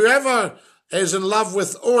out. Whoever is in love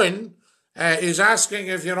with Owen is asking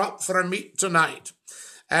if you're up for a meet tonight.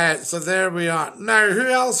 So there we are. Now, who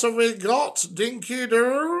else have we got? Dinky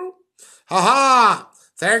Doo. Ha!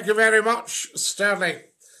 Thank you very much, Sterling.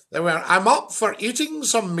 There we are. I'm up for eating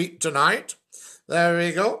some meat tonight. There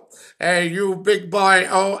we go. You big boy.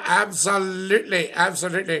 Oh, absolutely.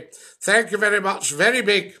 Thank you very much. Very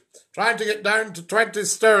big. trying to get down to 20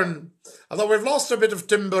 stone. Although we've lost a bit of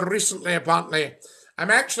timber recently, apparently. I'm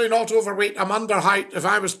actually not overweight. I'm under height. If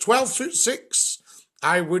I was 12 foot 6,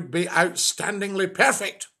 I would be outstandingly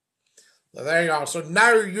perfect. So there you are. So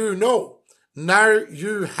now you know. Now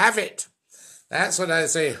you have it. That's what I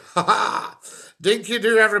say. Ha ha. Dinky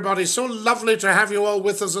do, everybody. So lovely to have you all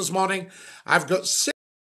with us this morning. I've got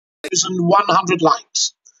 6,100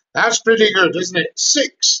 likes. That's pretty good, isn't it?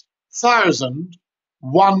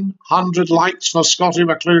 6,100 likes for Scottie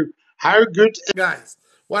McClue. How good, guys?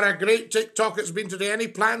 What a great TikTok it's been today. Any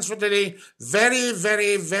plans for today? Very,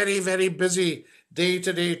 very, very, very busy day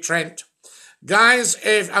today, Trent. Guys,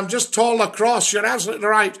 if I'm just tall across, you're absolutely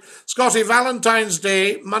right. Scottie, Valentine's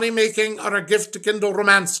Day, money making or a gift to kindle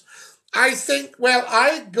romance? I think, well,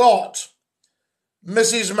 I got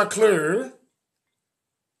Mrs. McClue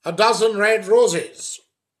a dozen red roses.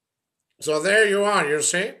 So there you are, you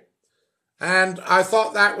see. And I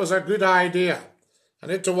thought that was a good idea. I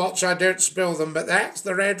need to watch I don't spill them, but that's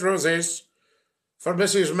the red roses for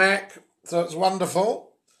Mrs. Mac. So it's wonderful.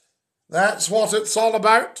 That's what it's all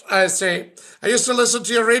about, I say. I used to listen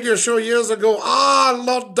to your radio show years ago.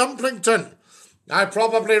 Lord Dumplington. I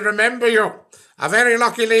probably remember you. A very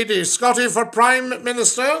lucky lady. Scottie for Prime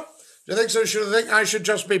Minister? Do you think so? Should I think I should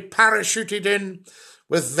just be parachuted in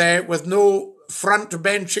with no front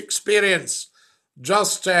bench experience?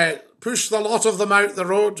 Just push the lot of them out the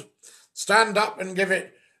road, stand up and give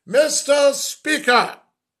it, Mr. Speaker,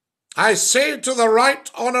 I say to the right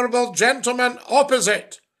honourable gentleman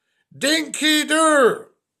opposite, Dinky Doo.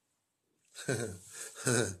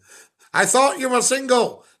 I thought you were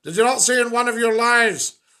single. Did you not say in one of your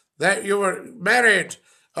lives that you were married?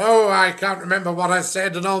 Oh, I can't remember what I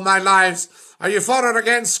said in all my lives. Are you for or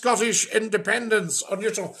against Scottish independence or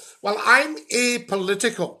neutral? Well, I'm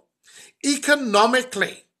apolitical.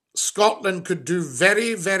 Economically, Scotland could do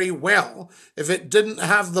very, very well if it didn't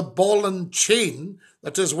have the ball and chain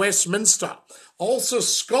that is Westminster. Also,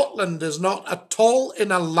 Scotland is not at all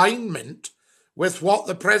in alignment with what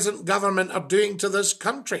the present government are doing to this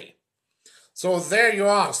country. So there you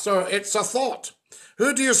are. So it's a thought.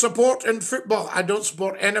 Who do you support in football? I don't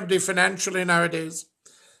support anybody financially nowadays.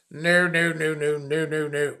 No.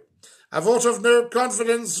 A vote of no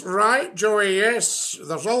confidence, right, Joey? Yes,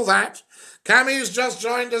 there's all that. Cammie's just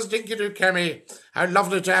joined us. Dinky do, Cammie. How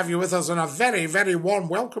lovely to have you with us and a very, very warm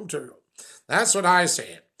welcome to you. That's what I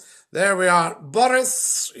say. There we are.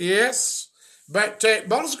 Boris, yes. But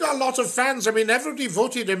Boris got a lot of fans. I mean, everybody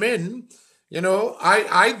voted him in. You know,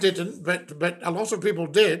 I didn't, but a lot of people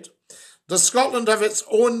did. Does Scotland have its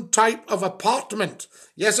own type of apartment?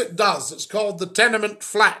 Yes, it does. It's called the tenement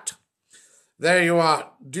flat. There you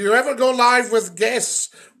are. Do you ever go live with guests?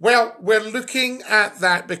 Well, we're looking at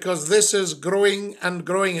that because this is growing and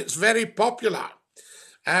growing. It's very popular.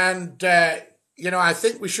 And, I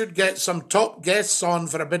think we should get some top guests on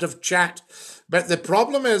for a bit of chat. But the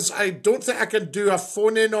problem is I don't think I can do a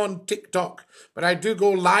phone-in on TikTok, but I do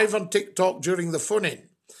go live on TikTok during the phone-in.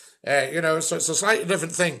 So it's a slightly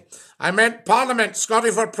different thing. I meant Parliament,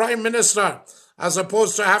 Scottie for Prime Minister, as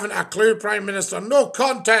opposed to having a Clue Prime Minister. No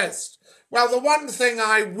contest. Well, the one thing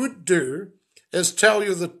I would do is tell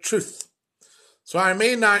you the truth. So I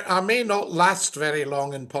may not last very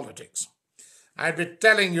long in politics. I'd be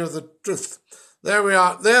telling you the truth. There we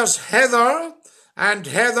are. There's Heather, and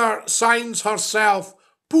Heather signs herself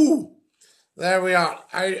Pooh. There we are.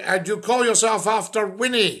 Do you call yourself after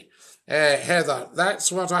Winnie, Heather?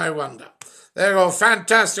 That's what I wonder. There you go.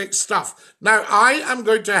 Fantastic stuff. Now, I am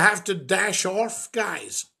going to have to dash off,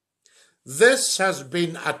 guys. This has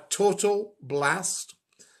been a total blast.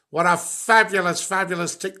 What a fabulous,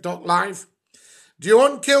 fabulous TikTok live. Do you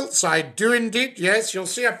own kilts? I do indeed. Yes, you'll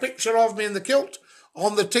see a picture of me in the kilt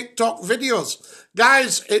on the TikTok videos.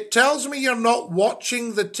 Guys, it tells me you're not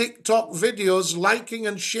watching the TikTok videos, liking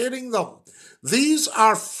and sharing them. These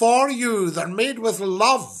are for you. They're made with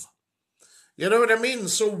love. You know what I mean?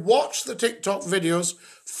 So watch the TikTok videos.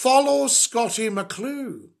 Follow Scottie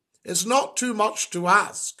McClue. It's not too much to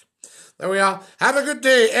ask. There we are. Have a good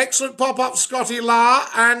day. Excellent pop-up, Scottie La,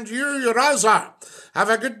 and you, Rouser. Have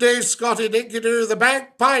a good day, Scottie. Dinky do the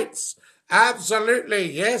bagpipes.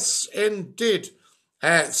 Absolutely. Yes, indeed.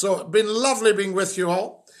 So it's been lovely being with you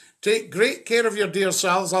all. Take great care of your dear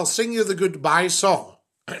selves. I'll sing you the goodbye song.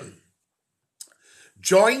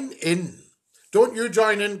 Join in. Don't you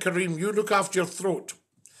join in, Kareem. You look after your throat.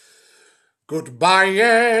 Goodbye,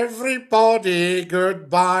 everybody.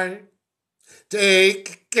 Goodbye.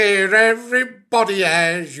 Take care, everybody,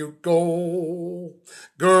 as you go.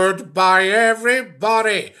 Goodbye,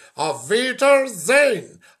 everybody. Auf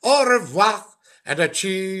Wiedersehen. Au revoir. and a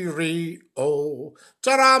cheerio.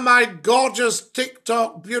 Ta-ra, my gorgeous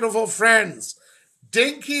TikTok beautiful friends.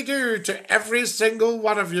 Dinky-doo to every single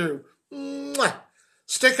one of you. Mwah.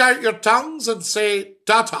 Stick out your tongues and say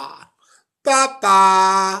ta-ta.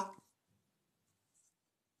 Ta-ta.